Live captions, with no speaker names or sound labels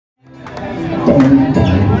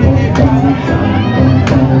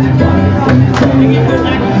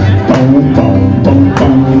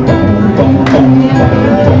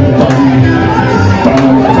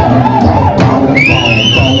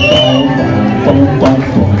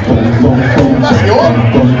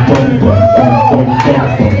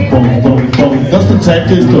Zeit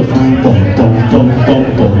Christoph.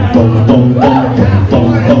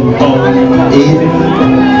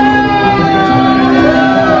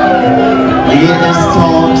 Er ist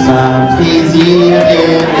sorgsam frisiert,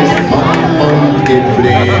 er ist fromm und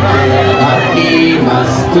gepflegt, er hat nie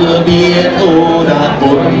masturbiert oder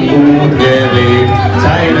Unmut geregt.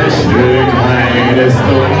 Seine Schönheit ist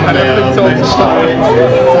unverstreut,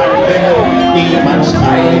 niemand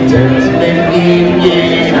streitet, wenn ihm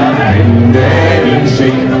jeder findet ihn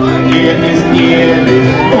schick. Er ist ehrlich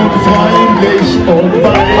und freundlich und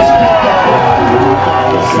weiß,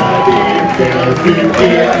 außerdem verfügt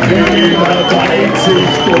er über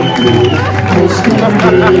Weitsicht und Blut.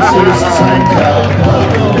 Muskulös ist sein Körper,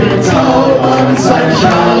 bezaubernd sein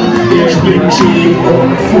Charme. Er springt Ski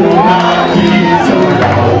und Funaki, so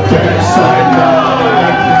lautet sein Name.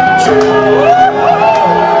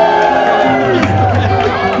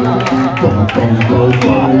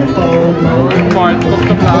 Moin,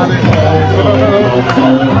 große Plane.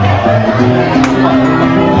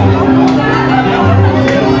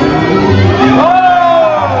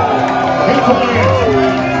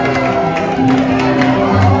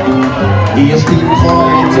 Ihr steht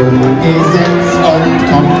treu zum Gesetz und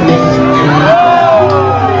kommt nicht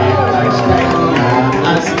als strenger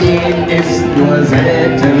als den ist nur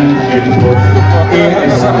selten im Puff. Er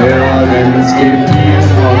ist nirgends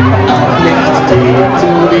gepieft und auch nicht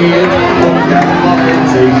tätowiert und er freut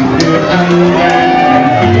sich für andere.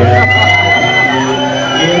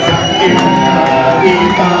 Er sagt immer die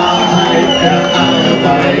Wahrheit, er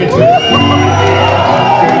arbeitet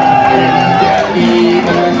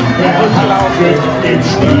im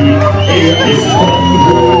Stil. Er ist von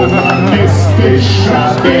humanistischer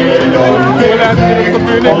Bildung geprägt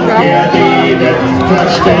und er redet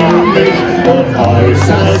verständlich und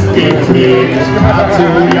äußerst gepflegt.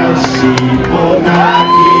 Katsuyashi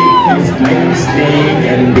Bonaki ist längst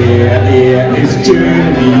legendär. Er ist schön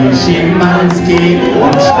wie Schimanski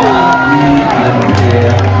und stark wie ein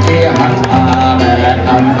Bär. Er hat Haare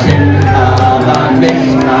am Kinn, aber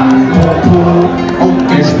nicht am Popo. Und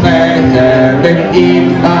Gespräche mit ihm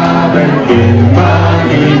haben immer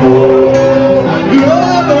Niveau.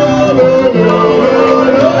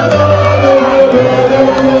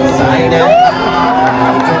 Seine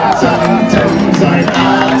Zanten, sein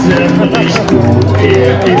Atem riecht gut.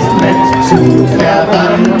 Er ist nett zu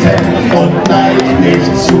Verwandten und neigt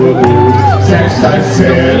nicht zur Wut. Selbst als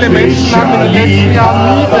zärtlicher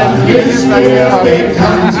Liebhaber ist er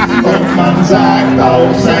bekannt und man sagt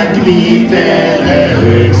auch, sein Glied wäre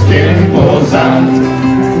höchst imposant.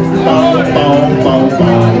 Bau, bau, bau,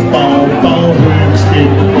 bau, bau, bau, höchst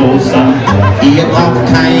imposant. Ihr braucht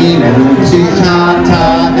keinen Psychiater,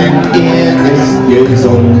 denn er ist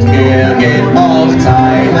gesund. Er gehorcht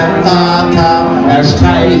seinem Vater, er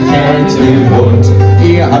streichelt den Hund.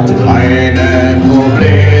 Er hat keine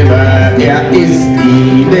Probleme, er ist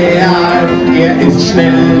ideal. Er ist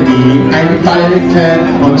schnell wie ein Falken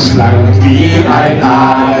und schlank wie ein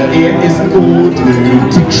Aal. Er ist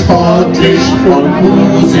gutmütig, sportlich und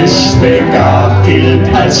musisch begabt, gilt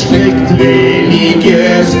als strikt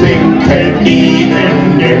religiös, pinkelt nie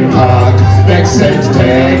in den Park, wechselt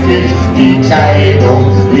täglich die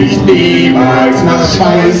Kleidung, nicht niemals nach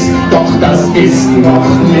Schweiß. Doch das ist noch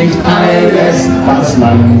nicht alles, was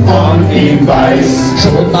man von ihm weiß.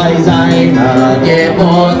 Schon bei seiner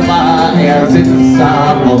Geburt war er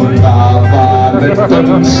sittsam und brav, war mit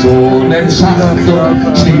 5 schon im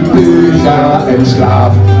Schachclub, schrieb Bücher im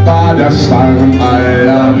Schlaf, war der Schwarm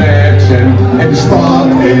aller Mädchen im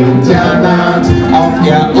Sportinternat, auf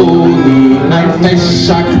der Uni ein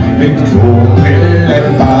Festschack mit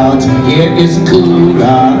Klobrillenbart. Er ist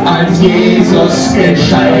cooler als Jesus,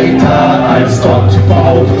 gescheiter als Gott,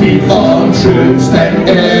 baut die formschönsten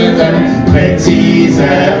Irren,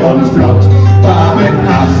 präzise und flott. War mit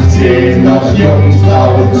 18 noch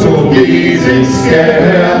Jungfrau, so wie sich's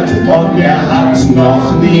gehört, und er hat noch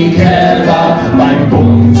nie Käfer beim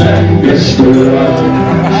Bumsen gestört.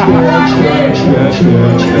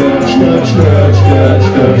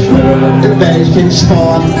 Welchen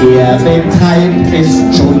Sport er betreibt,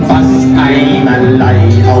 ist schon fast einerlei.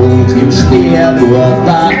 Auch im Speerwurf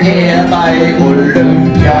war er bei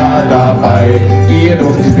Olympia dabei. Er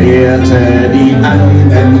durchquerte die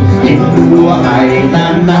Anden in nur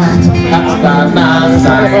einer Nacht, hat danach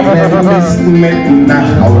seinen Mist mit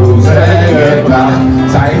nach Hause gebracht.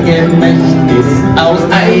 Sein Gemächt ist aus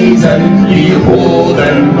Eisen, die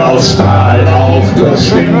Hoden aus Stahl, auch durch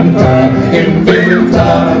Winter, im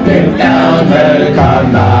Winter den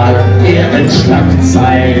Ärmelkanal. Er entschlackt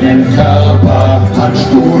seinen Körper, hat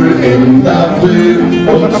Stuhl in der Früh,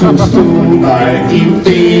 und suchst du bei ihm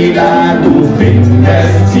Fehler, du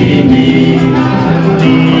findest sie nie.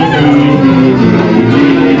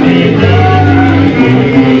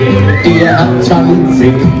 Er hat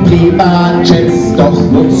 20 Privatjets, doch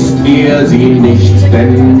nutzt er sie nicht,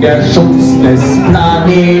 denn der Schutz des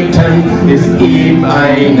Planeten ist ihm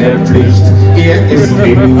eine Pflicht. Er ist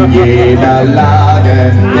in jeder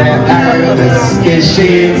Lage der Herr des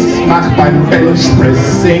Geschehens, macht beim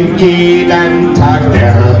Benchpressing jeden Tag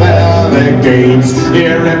derbere Gains.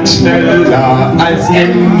 Er rennt schneller als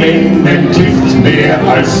Eminem, trifft mehr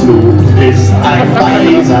als Luke, ist ein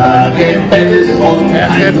weiser Rebell und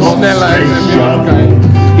ein rotzlicher Bub.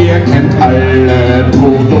 Er kennt alle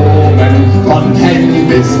Pronomen von Hen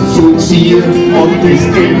bis zu Ziel und ist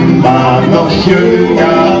immer noch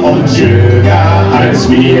jünger und jünger als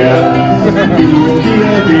wir.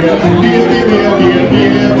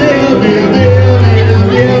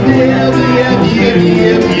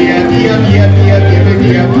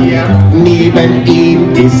 Neben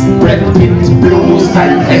ihm ist Brad Pitt bloß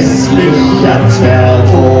ein hässlicher Zwerg.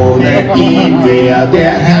 Ohne ihn wär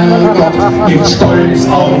der Herrgott nicht stolz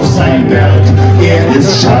auf sein Werk. Er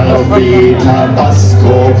ist scharf wie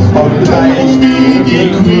Tabasco und gleich wie die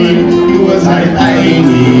Queen. Nur seit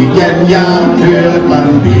einigen Jahren hört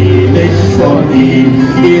man wenig von ihm.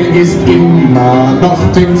 Er ist immer noch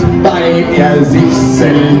fit, weil er sich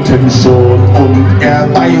selten schont. Und er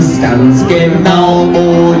weiß ganz genau,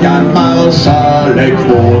 wo Jan Marschalek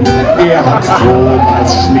wohnt. Er hat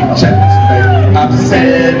Thomas Schmidt-Jetpack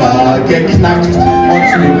selber geknackt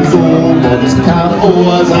und mit Sohn und K.O.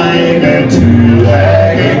 seine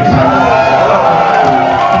Türe geknackt.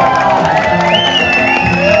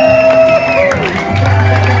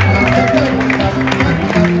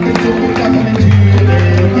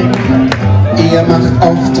 Er macht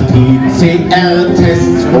oft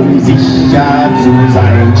PCR-Tests, um sicher zu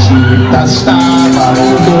sein, schiebt das Stabal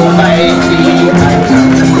so weit wie ein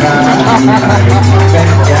anderer hinein.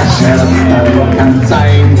 Wenn er scherzt, dann kann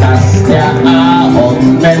sein, dass der Ahorn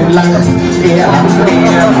lacht. Er hat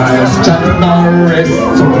mehrmals Chuck Norris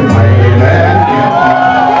zum Weilen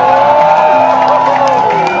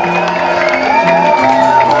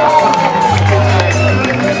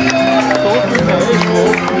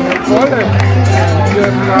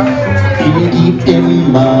gebracht. Er gibt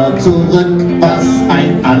immer zurück, was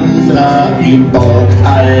ein anderer ihm borgt.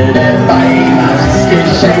 Alle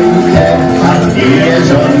Weihnachtsgeschenke hat er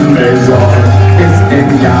schon besorgt. Ist in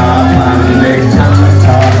Japan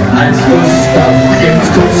bekannter als Gustav im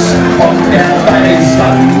Scoz. Und er weiß,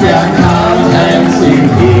 wann der Karl-Heinz im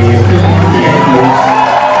Leben geht.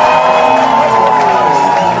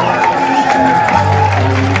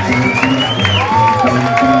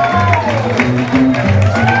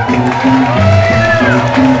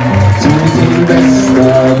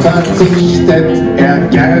 Verzichtet er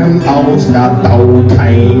gern auf Radau,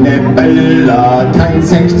 keine Böller, kein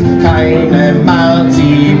Sekt, keine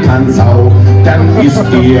Marzipansau. Dann ist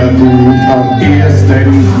er gut am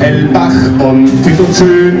ersten hellwach und fit und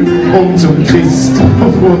schön, um zum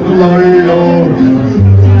Christoph und Lollo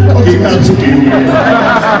immer zu gehen.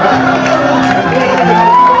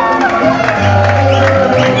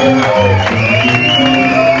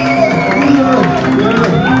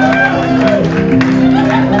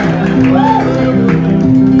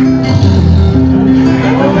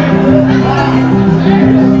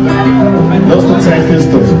 Lass uns Zeit,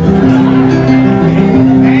 Christoph.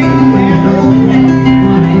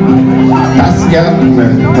 Das ja,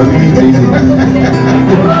 nein, das will ich nicht lesen.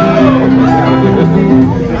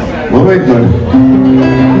 Moment mal.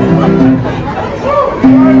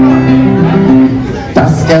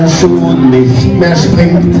 Dass er schon nicht mehr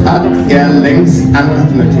springt, hat er längst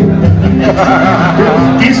anerkannt.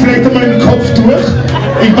 Gehst vielleicht einmal den Kopf durch.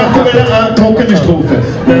 Ich mache mal eine trockene Strophe.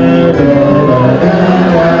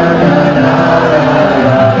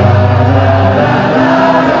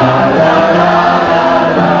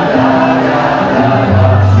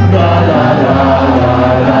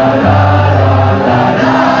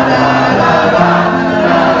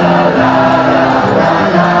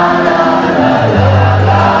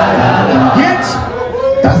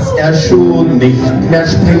 Schon nicht mehr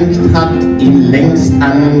springt, hat ihn längst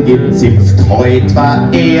angezipft. Heut war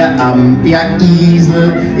er am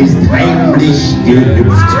Bergisel, ist heimlich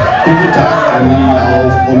gehüpft. Guter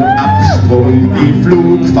Anlauf und Absprung Skisprung die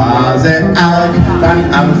Flugphase arg, dann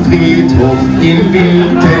am Friedhof in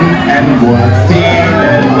Wilten ein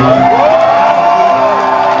Wortstelen.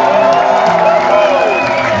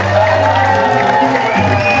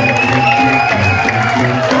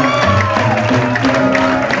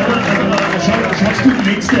 Schaffst du die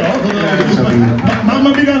nächste auch? Oder? Machen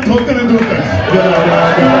wir wieder einen trockenen drunter.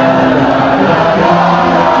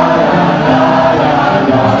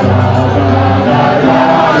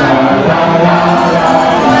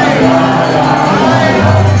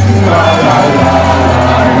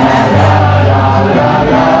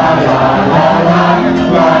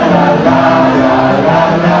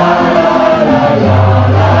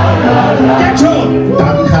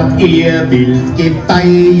 Er wild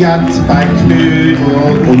gebeiert bei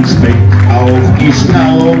Knödel und Speck, auch die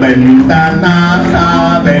Schnauben danach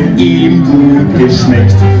haben ihm gut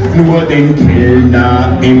geschmeckt. Nur den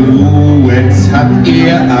Kellner im Ruhetz hat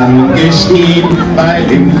er angeschrien,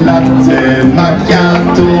 weil im Latte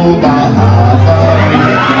Macchiato war Hafer.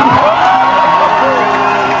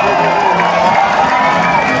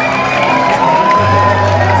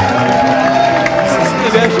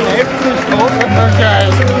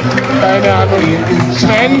 Keine Ahnung.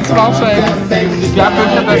 Sven wahrscheinlich. Ich glaube,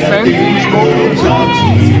 ich habe das Sven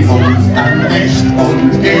und an Recht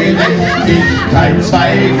und Gerechtigkeit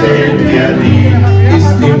zweifelt er nie.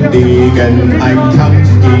 Ist im Degen ein Kampf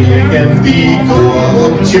gegen die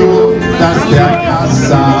Korruption. Dass der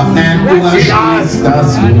Kassa ein Ohr schießt, das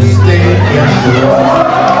wusste er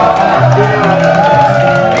schon.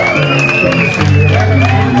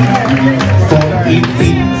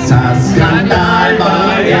 Skandal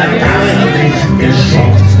war er gar nicht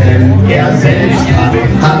geschockt, denn er selbst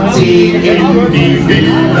hat sie in die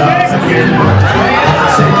Villa gelockt, hat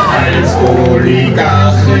sich als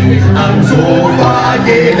Oligarchen am Sofa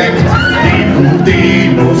geleckt. Den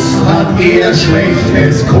Linus hat er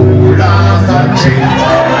schlechtes Cola vercheckt.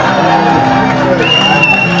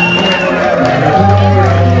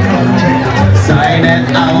 Seine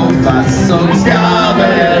Auffassungsgabe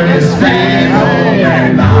ist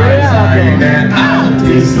phänomenal, seine Art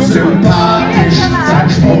ist sympathisch, sein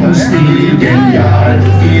Sprungstil genial.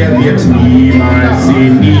 Er wird niemals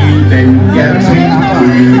senil, denn er trinkt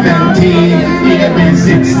grünen Tee. Er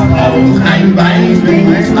besitzt auch ein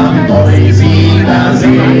Weingut am Neusiedler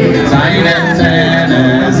See. Seine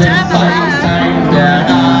Zähne sind weiß, sein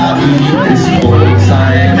Ferrari ist rot,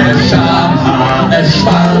 seine Schamhaare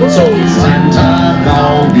schwarz und sein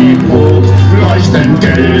Tarnau wie Brot. Leuchtend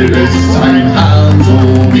gelb ist sein Arm,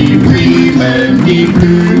 so wie Primeln, die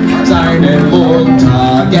blühen. Seine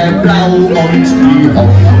Montage blau und die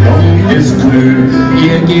Hoffnung ist grün.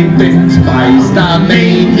 Ihr gewinnt bei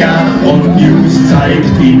Starmania und News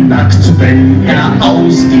zeigt ihn nackt. Wenn er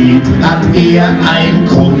ausgeht, hat er ein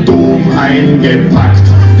Kondom eingepackt.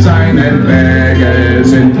 Seine Nägel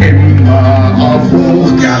sind immer auf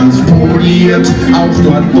Hochglanz poliert. Auch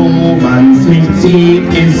dort, wo man's nicht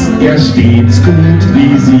sieht, ist er stets gut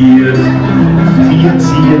frisiert.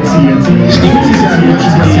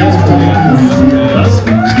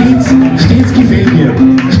 Stets gefällt mir.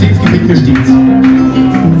 Stets gefällt mir stets.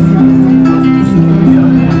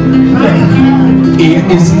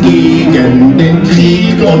 Er ist gegen den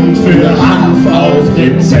Krieg und für Hanf auf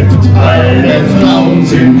Rezept. Alle Frauen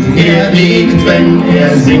sind erregt, wenn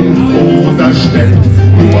er singt oder steppt.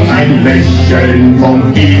 Nur ein Lächeln vom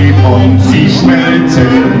ihm und sie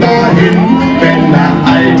schmelzen dahin. Wenn er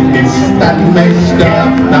alt ist, dann möchte er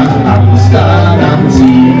nach Amsterdam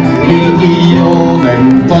ziehen.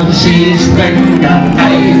 Legionen von Skisprengern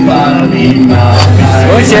eifern ihm nach.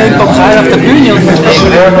 Wo ist ja ein Pokal auf der Bühne und Ich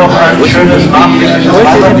will noch ein schönes Abend. wo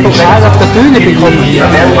ist ja ein Pokal auf der Bühne bekommen?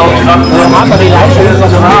 Aber die Leute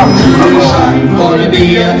irgendwas haben. Voll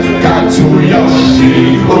Bier,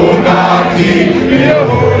 Katsuyoshi, Bonaki, wir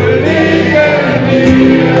holen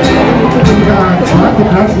Der zweite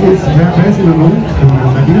Platz ist Herr Besselmann,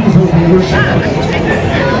 Linus aus dem Ursula.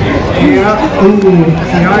 Ja,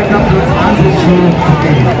 ich glaube, Platz 1 ist schon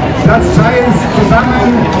okay. Platz 2 ist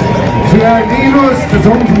zusammen für Linus,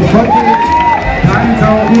 gesungen von Schotti,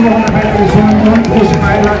 Tanzau, über 100 Meter gesungen und große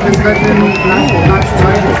Beiler des Retten, Platz 2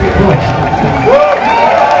 ist gekocht.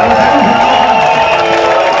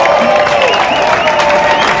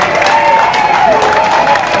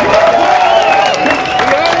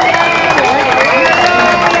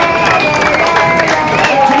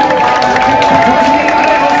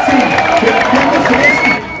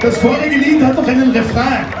 Das vorige Lied hat doch einen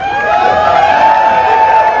Refrain.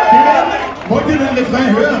 Wollt ihr den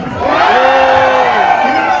Refrain hören?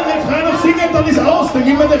 Wenn wir den Refrain noch singen, dann ist aus. Dann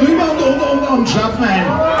gehen wir darüber und schlafen ein.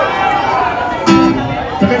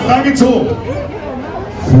 Der Refrain Frage zu.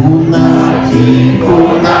 Funati,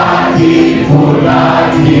 funati,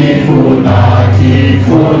 funati, funati,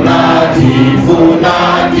 funati.